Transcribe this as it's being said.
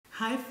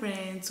Hi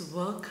friends,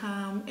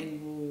 welcome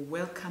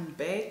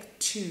back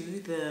to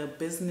the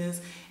Business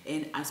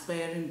and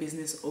Aspiring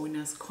Business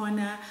Owners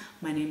Corner.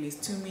 My name is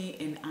Tumi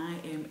and I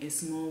am a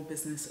small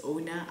business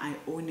owner. I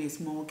own a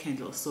small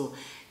candle. So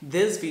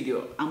this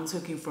video, I'm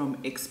talking from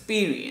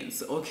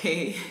experience,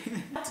 okay?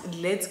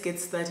 Let's get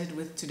started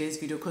with today's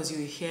video because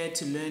you're here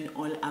to learn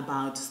all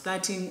about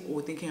starting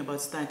or thinking about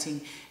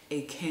starting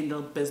a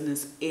candle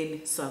business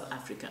in South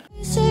Africa.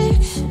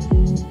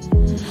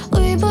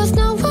 We both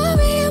know what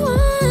we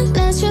want.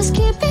 Let's just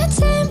keep it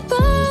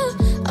simple.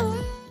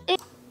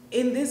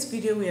 In this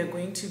video, we are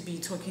going to be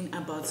talking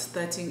about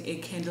starting a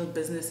candle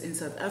business in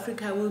South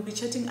Africa. We'll be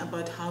chatting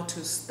about how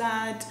to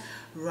start,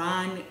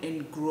 run,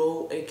 and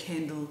grow a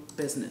candle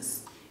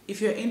business.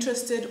 If you're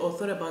interested or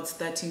thought about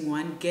starting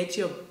one, get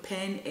your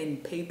pen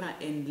and paper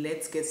and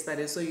let's get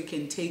started so you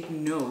can take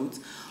notes,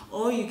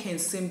 or you can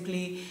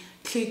simply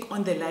click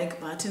on the like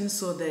button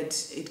so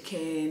that it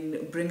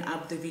can bring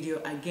up the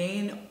video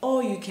again,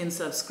 or you can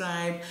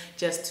subscribe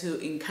just to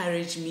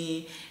encourage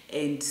me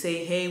and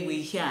say, hey,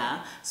 we're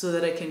here, so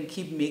that I can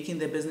keep making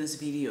the business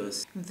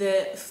videos.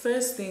 The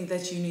first thing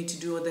that you need to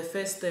do, or the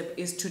first step,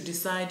 is to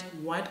decide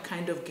what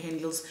kind of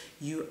candles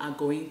you are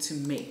going to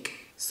make.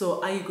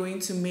 So are you going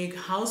to make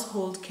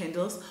household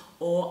candles,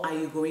 or are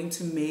you going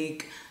to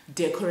make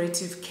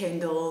decorative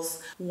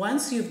candles?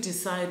 Once you've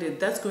decided,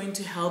 that's going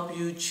to help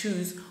you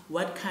choose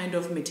what kind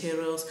of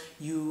materials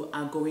you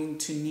are going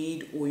to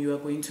need or you are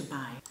going to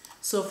buy.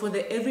 So for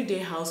the everyday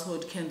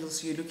household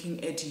candles, you're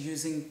looking at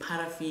using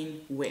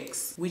paraffin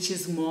wax, which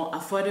is more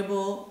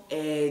affordable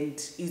and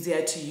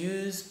easier to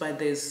use, but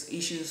there's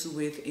issues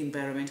with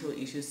environmental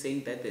issues,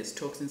 saying that there's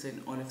toxins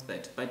and all of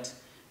that, but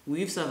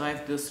we've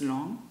survived this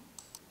long.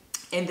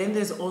 And then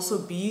there's also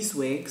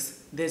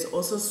beeswax. There's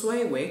also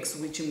soy wax,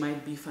 which you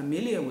might be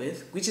familiar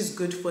with, which is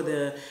good for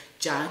the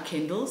jar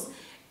candles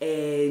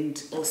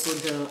and also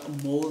the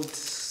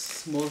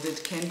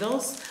molded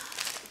candles.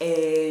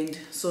 And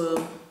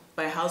so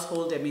by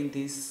household, I mean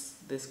this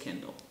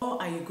candle.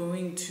 Or are you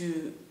going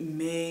to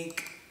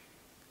make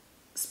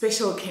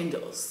special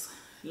candles,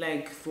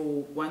 like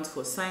for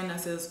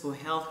sinuses, for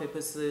health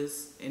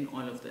purposes, and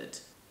all of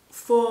that?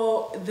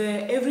 For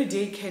the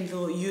everyday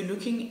candle, you're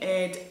looking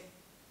at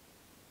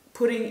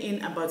putting in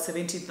about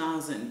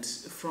 70,000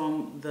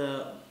 from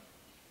the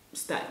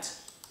start.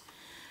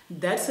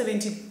 That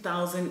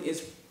 70,000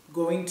 is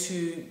going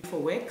to for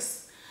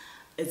wax.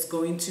 It's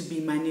going to be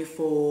money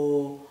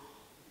for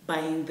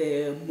buying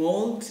the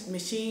mold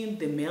machine,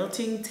 the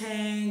melting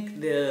tank,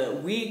 the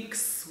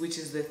wicks, which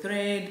is the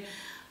thread,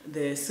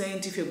 the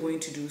scent if you're going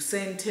to do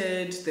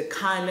scented, the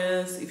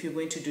colors if you're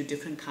going to do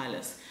different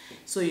colors.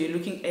 So you're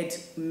looking at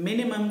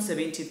minimum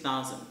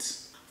 70,000.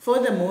 For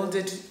the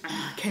molded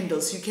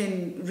candles, you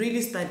can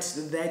really start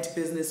that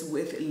business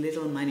with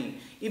little money.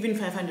 Even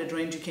 500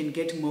 Rand, you can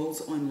get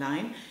molds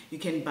online. You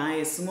can buy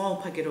a small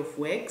packet of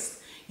wax.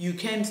 You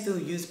can still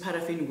use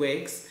paraffin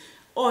wax,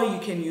 or you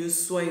can use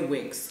soy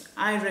wax.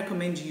 I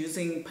recommend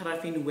using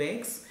paraffin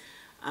wax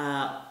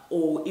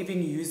or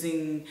even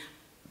using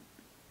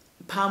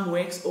palm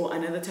wax or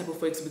another type of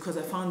wax, because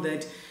I found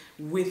that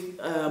with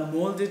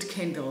molded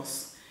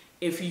candles,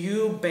 if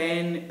you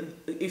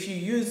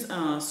use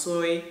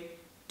soy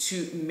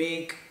to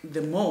make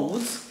the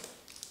molds,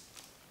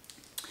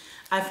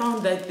 I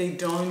found that they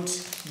don't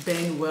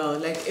burn well.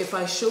 Like if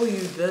I show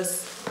you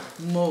this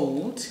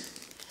mold,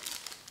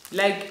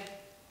 like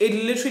it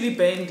literally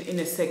burned in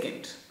a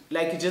second.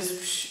 Like it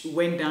just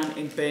went down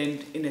and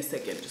burned in a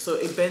second. So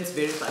it burns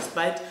very fast,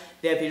 but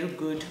they're very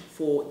good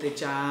for the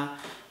jar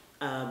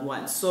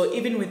ones. So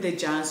even with the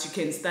jars, you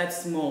can start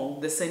small.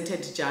 The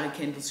scented jar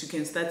candles, you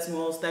can start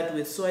small, start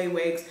with soy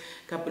wax,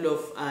 couple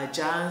of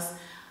jars,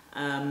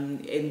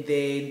 and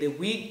then the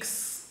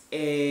wicks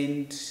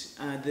and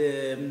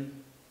the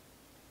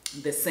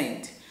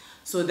scent.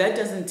 So that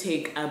doesn't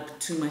take up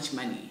too much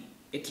money,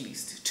 at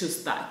least to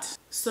start.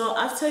 So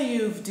after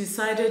you've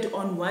decided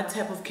on what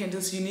type of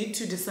candles, you need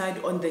to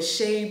decide on the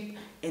shape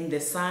and the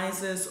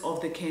sizes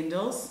of the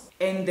candles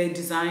and the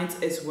designs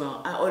as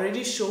well. I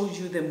already showed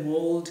you the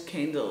mold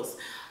candles.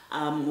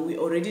 We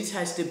already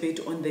touched a bit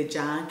on the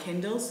jar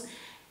candles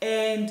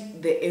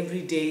and the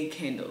everyday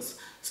candles.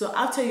 So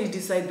after you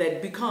decide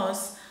that,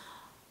 because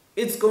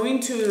it's going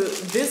to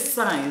this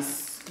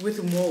size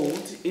with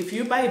mold, if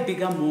you buy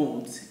bigger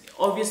molds,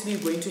 obviously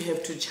you're going to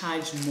have to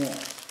charge more,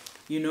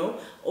 you know,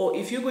 or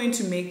if you're going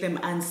to make them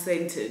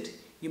unscented,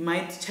 you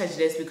might charge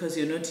less because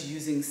you're not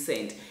using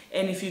scent.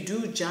 And if you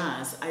do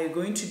jars, are you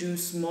going to do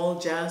small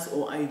jars,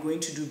 or are you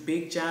going to do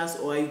big jars,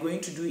 or are you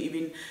going to do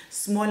even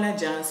smaller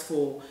jars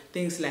for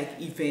things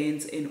like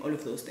events and all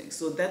of those things?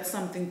 So that's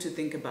something to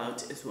think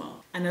about as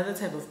well. Another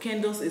type of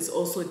candles is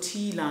also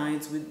tea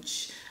lights,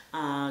 which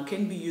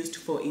can be used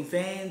for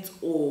events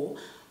or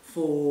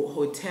for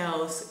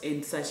hotels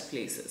and such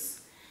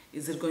places.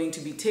 Is it going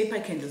to be taper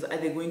candles? Are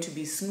they going to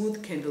be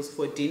smooth candles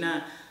for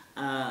dinner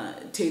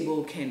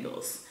table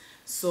candles?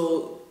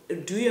 So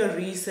do your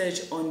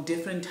research on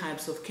different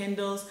types of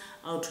candles.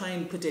 I'll try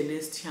and put a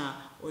list here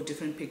or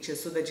different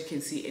pictures so that you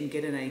can see and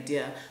get an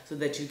idea, so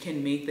that you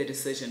can make the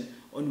decision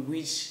on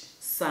which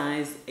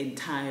size and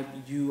type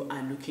you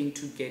are looking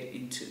to get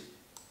into.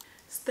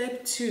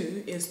 Step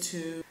 2 is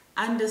to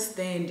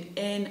understand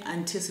and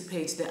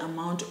anticipate the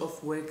amount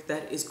of work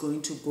that is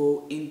going to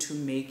go into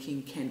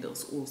making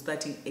candles or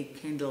starting a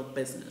candle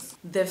business.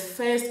 The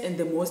first and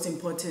the most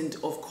important,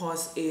 of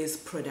course, is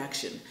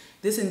production.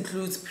 This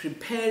includes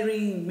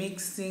preparing,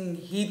 mixing,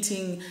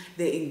 heating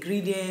the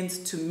ingredients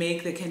to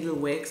make the candle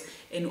wax,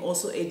 and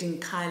also adding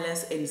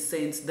colors and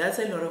scents. That's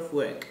a lot of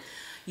work.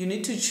 You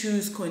need to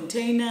choose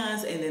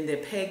containers and then the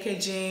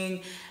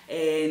packaging,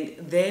 and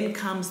then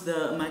comes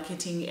the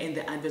marketing and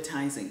the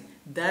advertising.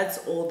 That's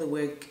all the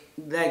work,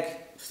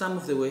 like some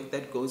of the work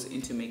that goes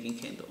into making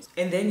candles.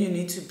 And then you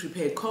need to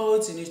prepare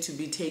codes, you need to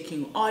be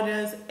taking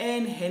orders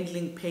and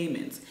handling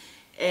payments,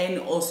 and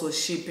also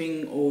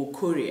shipping or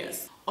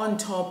couriers, on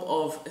top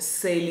of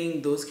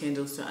selling those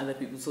candles to other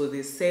people. So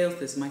there's sales,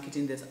 there's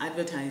marketing, there's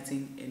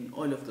advertising, and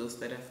all of those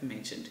that I've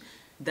mentioned.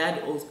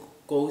 That all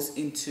goes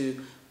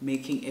into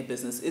making a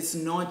business. It's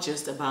not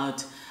just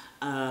about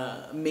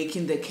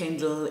making the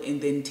candle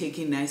and then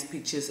taking nice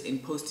pictures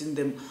and posting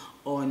them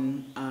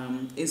on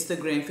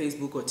Instagram,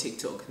 Facebook, or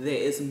TikTok. There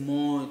is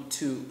more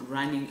to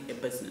running a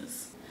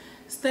business.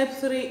 Step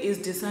 3 is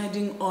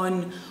deciding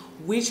on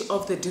which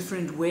of the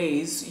different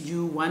ways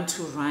you want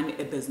to run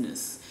a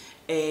business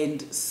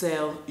and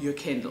sell your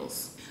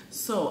candles.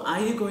 So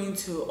are you going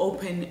to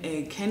open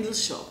a candle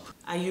shop?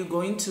 Are you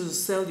going to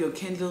sell your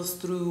candles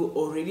through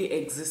already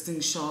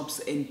existing shops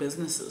and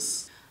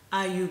businesses?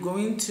 Are you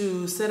going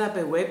to set up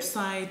a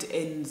website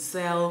and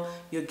sell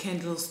your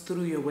candles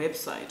through your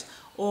website?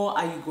 Or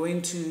are you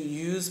going to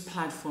use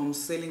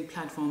platforms, selling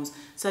platforms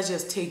such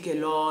as Take a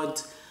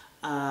Lot,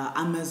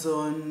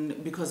 Amazon,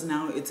 because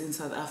now it's in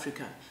South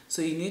Africa.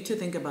 So you need to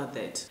think about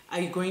that. Are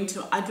you going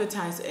to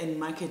advertise and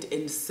market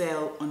and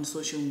sell on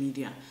social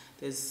media?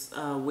 There's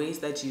ways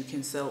that you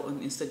can sell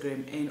on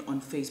Instagram and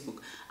on Facebook.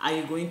 Are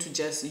you going to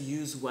just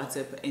use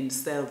WhatsApp and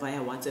sell via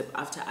WhatsApp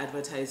after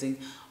advertising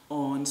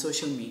on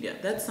social media?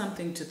 That's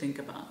something to think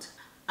about.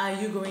 Are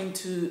you going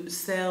to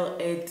sell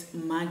at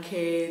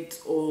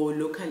markets or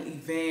local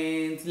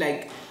events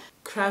like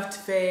craft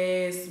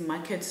fairs,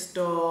 market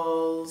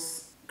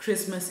stalls,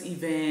 Christmas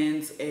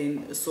events,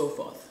 and so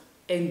forth?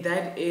 And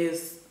that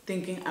is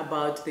thinking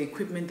about the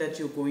equipment that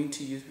you're going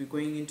to use. We're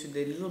going into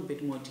the little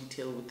bit more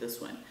detail with this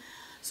one.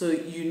 So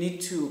you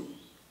need to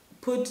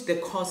put the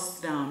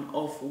costs down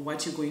of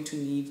what you're going to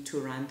need to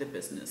run the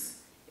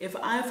business. If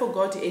I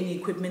forgot any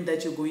equipment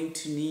that you're going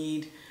to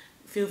need,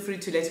 feel free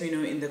to let me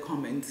know in the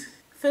comments.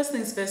 First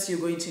things first, you're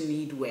going to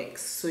need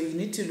wax. So you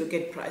need to look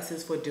at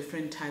prices for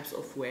different types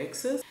of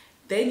waxes.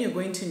 Then you're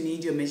going to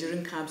need your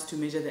measuring cups to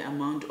measure the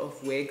amount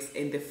of wax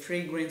and the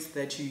fragrance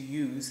that you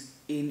use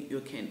in your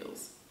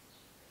candles.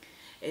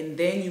 And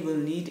then you will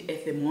need a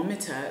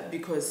thermometer,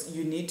 because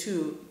you need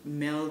to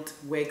melt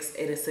wax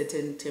at a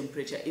certain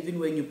temperature. Even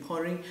when you're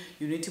pouring,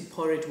 you need to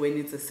pour it when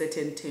it's a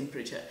certain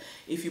temperature.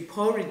 If you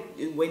pour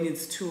it when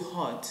it's too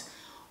hot,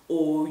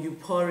 or you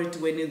pour it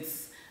when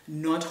it's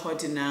not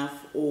hot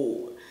enough,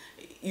 or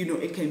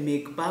it can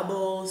make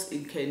bubbles,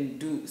 it can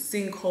do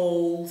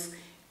sinkholes,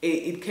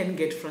 it can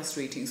get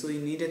frustrating. So you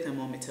need a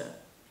thermometer.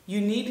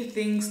 You need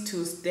things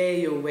to stir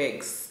your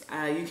wax.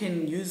 You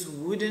can use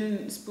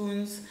wooden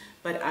spoons,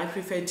 but I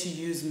prefer to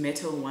use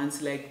metal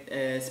ones like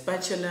a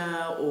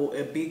spatula or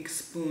a big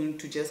spoon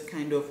to just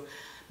kind of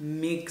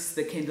mix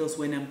the candles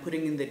when I'm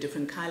putting in the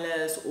different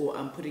colors, or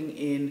I'm putting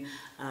in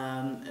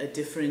a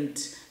different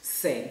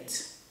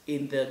scent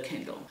in the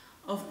candle.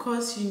 Of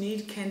course, you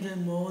need candle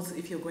molds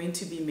if you're going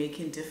to be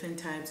making different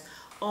types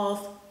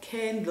of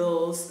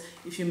candles.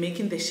 If you're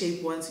making the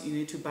shape ones, you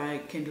need to buy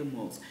candle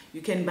molds.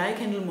 You can buy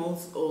candle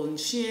molds on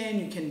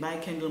Shein, you can buy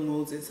candle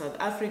molds in South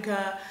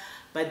Africa,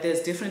 but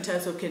there's different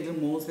types of candle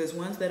molds. There's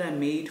ones that are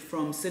made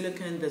from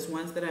silicone, there's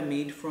ones that are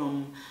made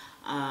from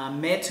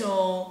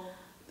metal.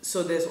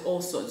 So there's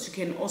all sorts. You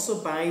can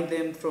also buy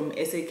them from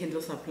SA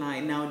Candle Supply.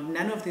 Now,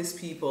 none of these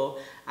people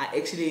are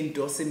actually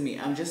endorsing me.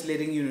 I'm just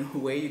letting you know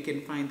where you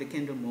can find the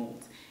candle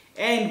molds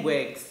and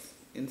wax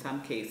in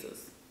some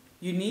cases.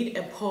 You need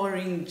a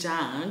pouring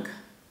jug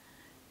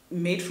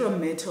made from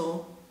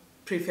metal,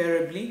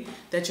 preferably,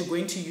 that you're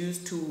going to use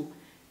to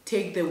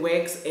take the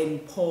wax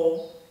and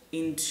pour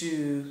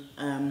into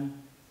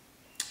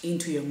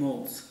your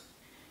molds.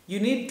 You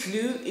need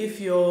glue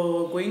if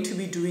you're going to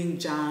be doing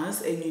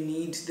jars and you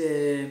need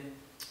the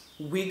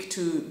wick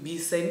to be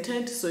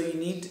centered. So you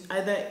need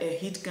either a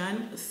heat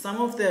gun.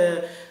 Some of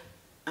the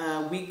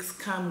wicks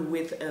come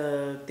with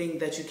a thing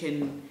that you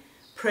can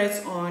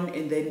press on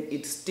and then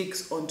it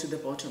sticks onto the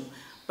bottom.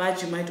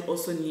 But you might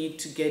also need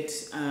to get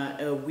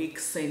a wick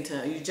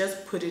center. You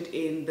just put it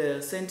in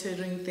the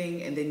centering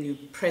thing and then you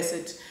press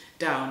it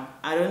down.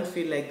 I don't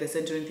feel like the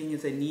centering thing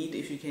is a need.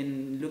 If you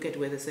can look at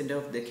where the center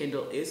of the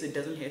candle is, it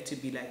doesn't have to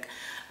be like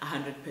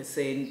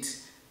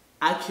 100%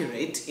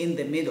 accurate in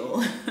the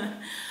middle.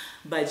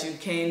 but you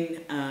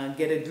can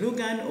get a glue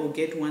gun or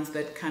get ones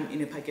that come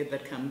in a packet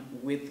that come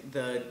with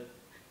the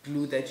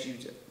glue that you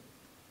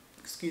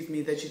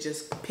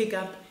just pick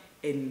up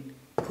and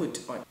put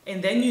on.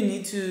 And then you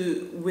need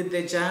to, with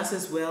the jars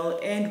as well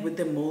and with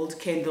the mold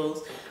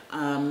candles,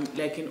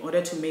 like in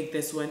order to make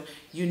this one,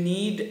 you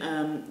need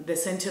the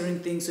centering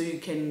thing so you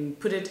can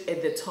put it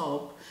at the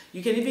top.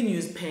 You can even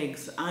use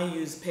pegs. I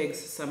use pegs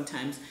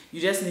sometimes.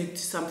 You just need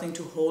something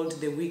to hold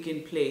the wick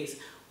in place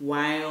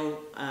while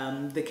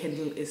the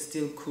candle is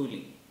still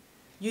cooling.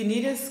 You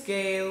need a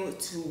scale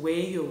to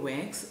weigh your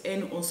wax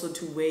and also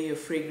to weigh your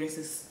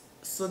fragrances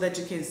so that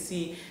you can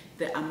see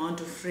the amount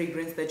of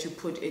fragrance that you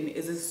put in.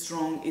 Is it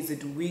strong? Is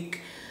it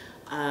weak?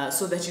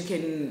 So that you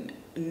can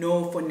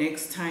know for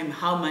next time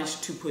how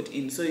much to put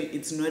in, so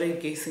it's not a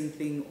guessing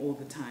thing all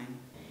the time.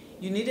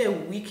 You need a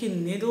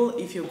wicking needle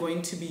if you're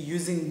going to be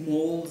using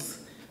molds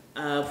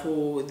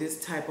for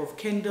this type of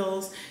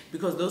candles,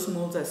 because those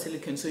molds are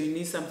silicone, so you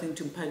need something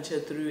to puncture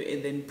through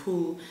and then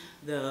pull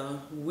the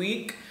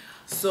wick.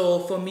 So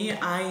for me,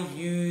 I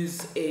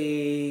use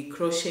a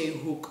crochet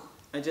hook.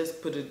 I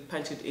just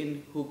punch it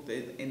in, hook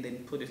it, and then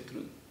put it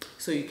through.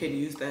 So you can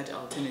use that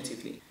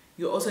alternatively.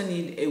 You also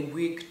need a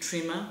wick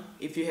trimmer.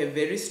 If you have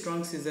very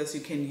strong scissors, you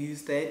can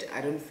use that.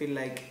 I don't feel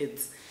like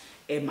it's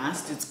a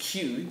must. It's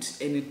cute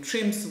and it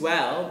trims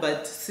well,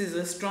 but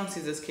strong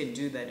scissors can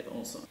do that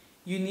also.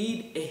 You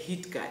need a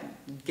heat gun.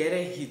 Get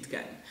a heat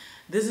gun.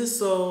 This is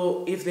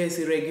so if there's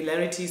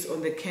irregularities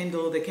on the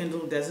candle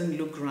doesn't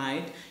look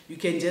right, you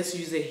can just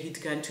use a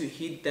heat gun to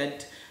heat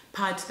that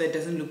part that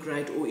doesn't look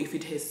right, or if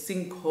it has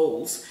sink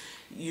holes,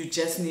 you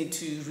just need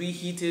to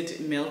reheat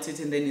it, melt it,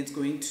 and then it's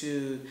going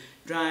to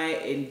dry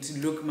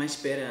and look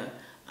much better.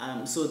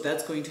 So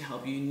that's going to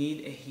help. You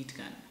need a heat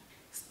gun.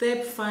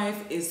 Step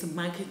 5 is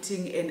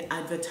marketing and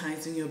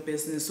advertising your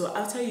business. So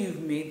after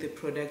you've made the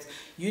product,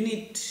 you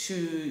need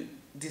to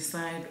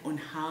decide on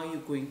how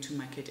you're going to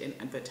market and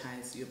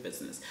advertise your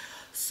business.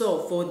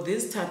 So for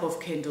this type of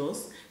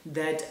candles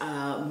that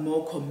are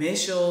more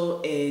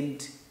commercial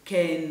and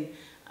can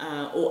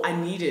or are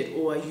needed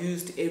or are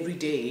used every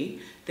day,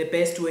 the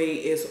best way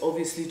is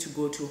obviously to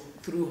go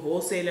through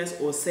wholesalers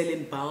or sell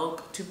in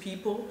bulk to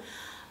people.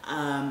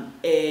 And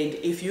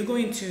if you're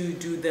going to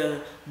do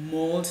the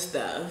mold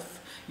stuff,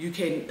 you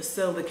can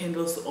sell the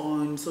candles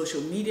on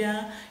social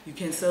media, you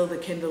can sell the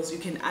candles, you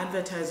can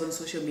advertise on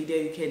social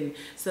media, you can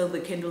sell the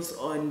candles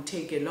on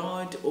Take a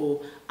Lot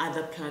or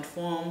other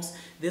platforms.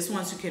 These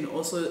ones you can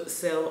also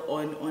sell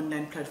on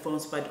online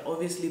platforms, but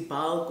obviously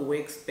bulk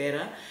works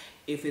better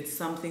if it's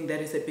something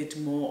that is a bit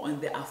more on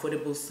the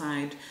affordable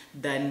side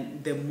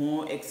than the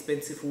more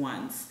expensive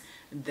ones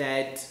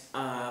that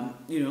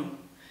you know,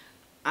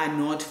 are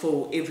not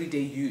for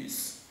everyday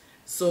use.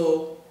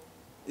 So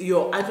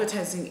your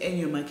advertising and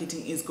your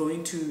marketing is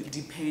going to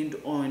depend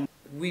on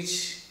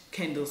which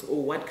candles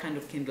or what kind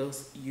of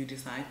candles you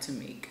decide to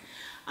make.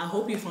 I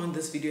hope you found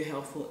this video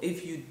helpful.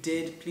 If you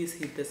did, please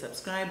hit the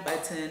subscribe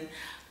button,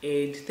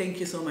 and thank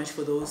you so much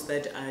for those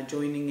that are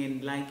joining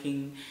and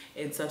liking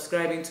and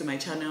subscribing to my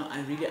channel.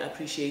 I really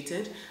appreciate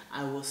it.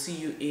 I will see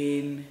you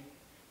in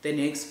the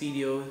next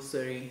video.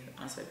 Sorry,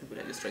 outside people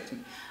are distracting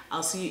me.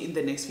 I'll see you in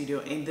the next video,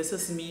 and this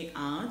is me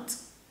out.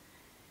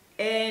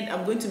 And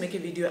I'm going to make a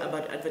video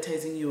about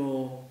advertising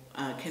your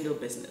candle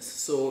business.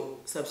 So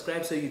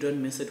subscribe so you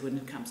don't miss it when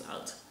it comes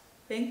out.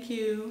 Thank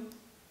you.